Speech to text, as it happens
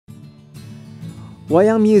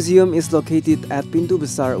Wayang Museum is located at Pintu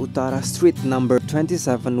Besar Utara Street number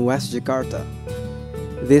 27 West Jakarta.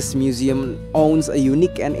 This museum owns a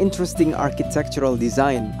unique and interesting architectural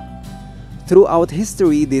design. Throughout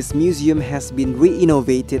history, this museum has been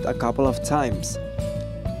re-innovated a couple of times.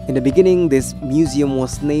 In the beginning, this museum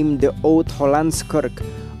was named the Oud Hollands Kerk,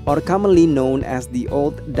 or commonly known as the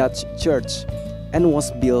Old Dutch Church, and was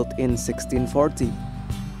built in 1640.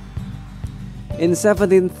 In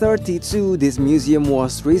 1732, this museum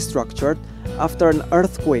was restructured after an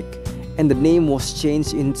earthquake, and the name was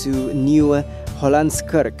changed into Nieuwe Hollands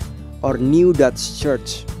Kerk, or New Dutch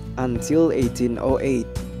Church, until 1808.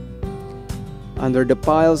 Under the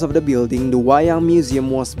piles of the building, the Wayang Museum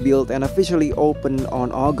was built and officially opened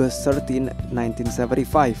on August 13,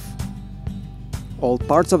 1975. All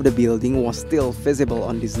parts of the building was still visible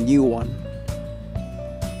on this new one.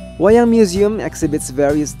 Wayang Museum exhibits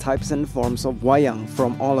various types and forms of wayang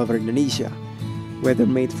from all over Indonesia, whether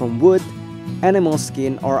made from wood, animal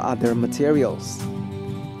skin, or other materials.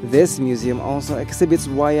 This museum also exhibits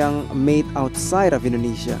wayang made outside of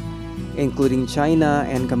Indonesia, including China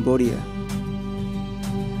and Cambodia.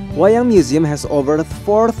 Wayang Museum has over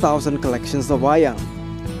 4,000 collections of wayang: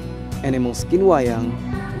 animal skin wayang,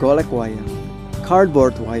 golek wayang,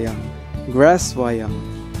 cardboard wayang, grass wayang,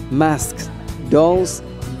 masks, dolls,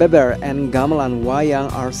 beber, and gamelan wayang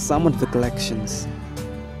are some of the collections.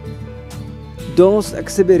 Dolls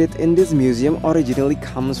exhibited in this museum originally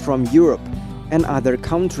comes from Europe and other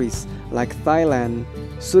countries like Thailand,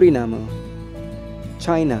 Suriname,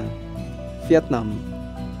 China, Vietnam,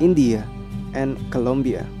 India, and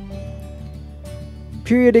Colombia.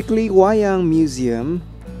 Periodically, Wayang Museum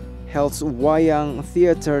holds wayang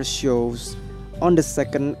theater shows on the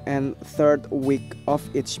second and third week of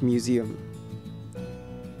each museum.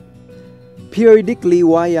 Periodically,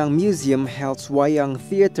 Wayang Museum holds wayang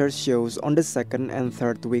theater shows on the second and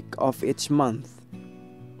third week of each month.